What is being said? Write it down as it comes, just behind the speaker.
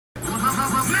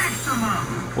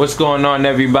What's going on,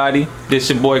 everybody? This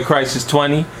your boy Krizis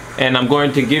 20, and I'm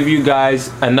going to give you guys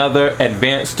another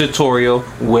advanced tutorial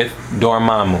with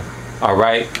Dormammu.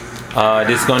 Alright,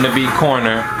 this is going to be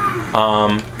corner.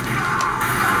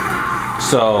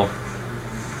 So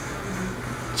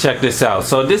check this out.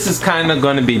 So this is kind of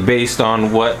going to be based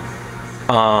on what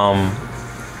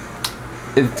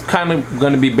it's kind of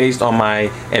going to be based on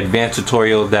my advanced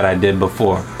tutorial that I did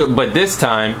before, but this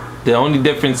time the only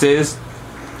difference is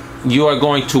you are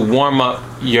going to warm up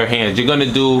your hands. You're going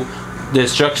to do the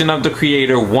destruction of the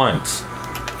creator once.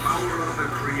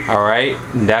 All right,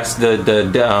 that's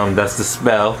the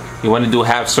spell. You want to do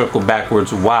half circle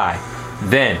backwards Y,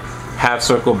 then half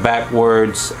circle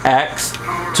backwards X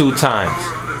 2 times,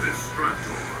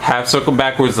 half circle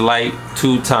backwards light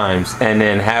 2 times, and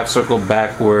then half circle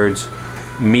backwards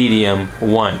medium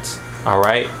once. All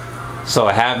right, so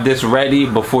have this ready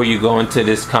before you go into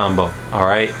this combo. All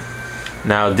right,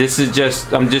 now this is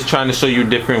just, I'm just trying to show you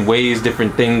different ways,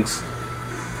 different things,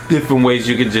 different ways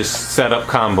you can just set up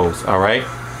combos. All right,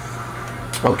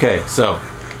 okay, so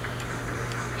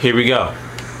here we go.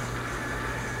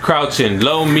 Crouching,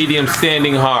 low, medium,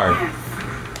 standing hard,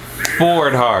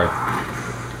 forward hard.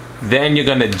 Then you're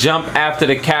gonna jump after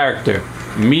the character.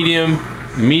 Medium,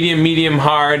 medium, medium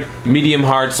hard, medium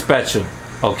hard special.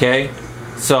 Okay,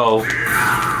 so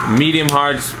medium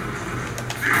hard.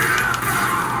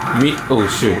 Oh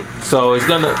shoot! So it's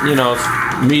gonna, you know,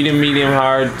 medium, medium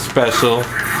hard special,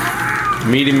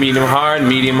 medium,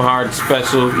 medium hard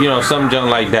special. You know, some junk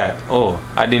like that. Oh,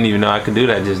 I didn't even know I could do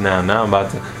that just now. Now I'm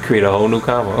about to create a whole new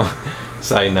combo.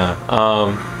 Sorry, nah.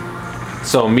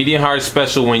 So medium hard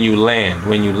special when you land.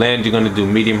 When you land, you're gonna do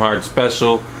medium hard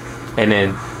special, and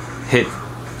then hit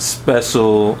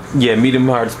special. Yeah, medium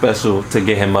hard special to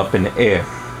get him up in the air.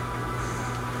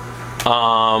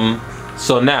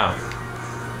 So now,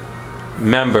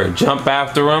 remember, jump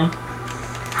after him.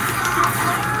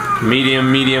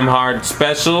 Medium, medium hard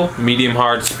special, medium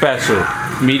hard special,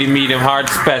 medium, medium hard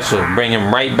special. Bring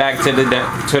him right back to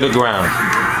the ground.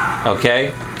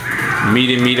 Okay.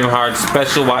 Medium, medium hard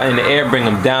special while in the air, bring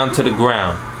them down to the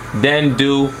ground. Then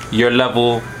do your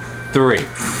level 3.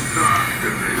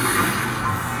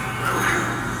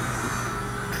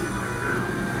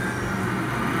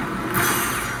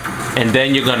 And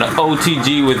then you're gonna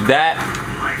OTG with that.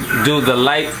 Do the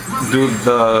light, do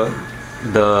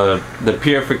the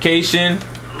purification,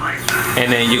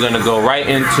 and then you're gonna go right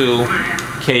into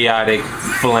chaotic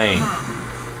flame.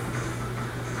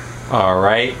 All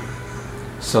right.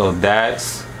 So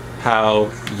that's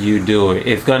how you do it.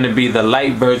 It's going to be the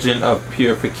light version of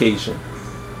purification.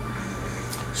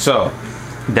 So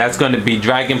that's going to be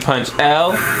Dragon Punch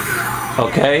L.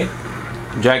 Okay,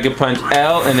 Dragon Punch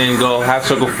L, and then go half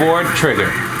circle forward, trigger.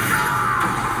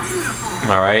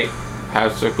 All right,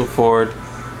 half circle forward,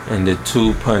 and the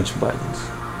 2 punch buttons.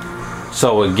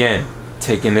 So again,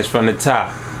 taking this from the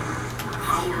top,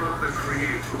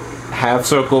 half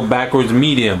circle backwards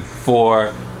medium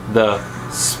for the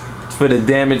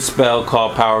damage spell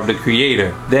called Power of the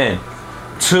Creator. Then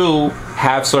 2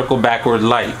 half circle backward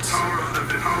lights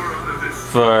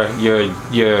for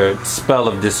your spell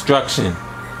of destruction.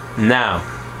 Now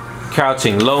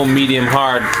crouching, low, medium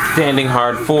hard, standing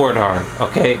hard, forward hard.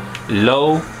 Okay,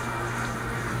 low,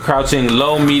 crouching,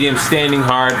 low, medium, standing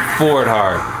hard, forward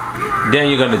hard. Then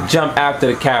you're gonna jump after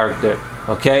the character.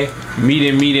 Okay,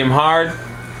 medium, medium hard,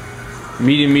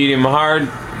 medium, medium hard,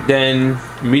 then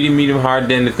medium, medium hard,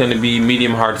 then it's going to be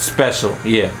medium hard special.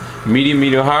 Yeah, medium,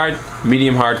 medium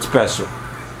hard special.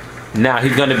 Now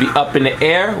he's going to be up in the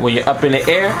air. When you're up in the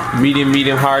air, medium,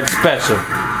 medium hard special.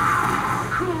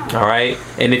 All right,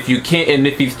 and if you can't, and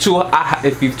if he's too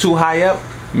high up,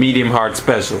 medium hard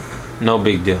special. No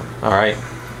big deal. All right,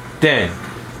 then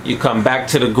you come back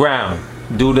to the ground,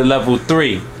 do the level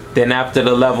 3. Then after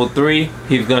the level 3,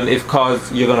 you're gonna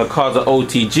cause an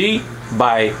OTG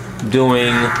by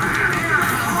doing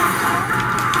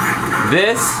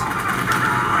this,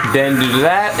 then do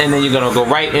that, and then you're gonna go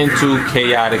right into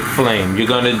chaotic flame. You're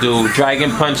gonna do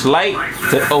Dragon Punch light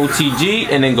to OTG,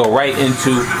 and then go right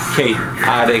into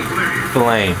chaotic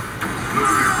flame.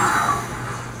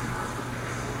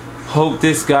 Hope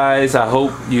this, guys, I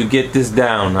hope you get this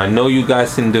down. I know you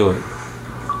guys can do it.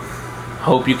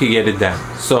 Hope you can get it down.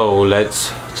 So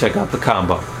let's check out the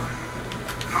combo.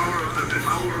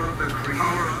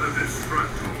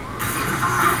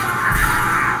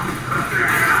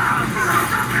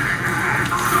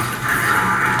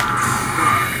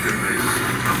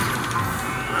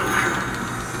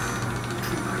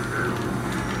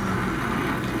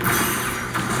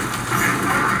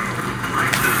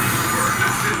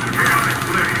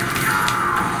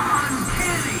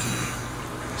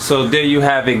 so there you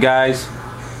have it, guys.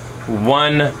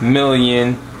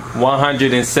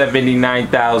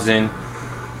 1,179,000.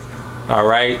 All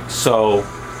right, so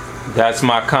that's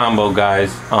my combo,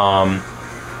 guys.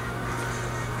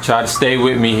 Try to stay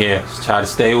with me here. Try to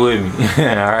stay with me.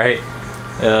 All right.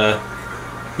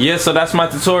 Yeah, so that's my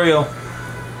tutorial.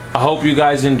 I hope you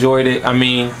guys enjoyed it. I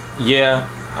mean, yeah,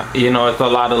 you know, it's a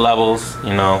lot of levels,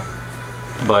 you know,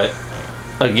 but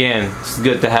again, it's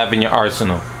good to have in your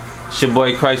arsenal. It's your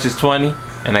boy Krizis 20,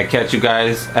 and I catch you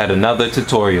guys at another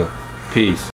tutorial. Peace.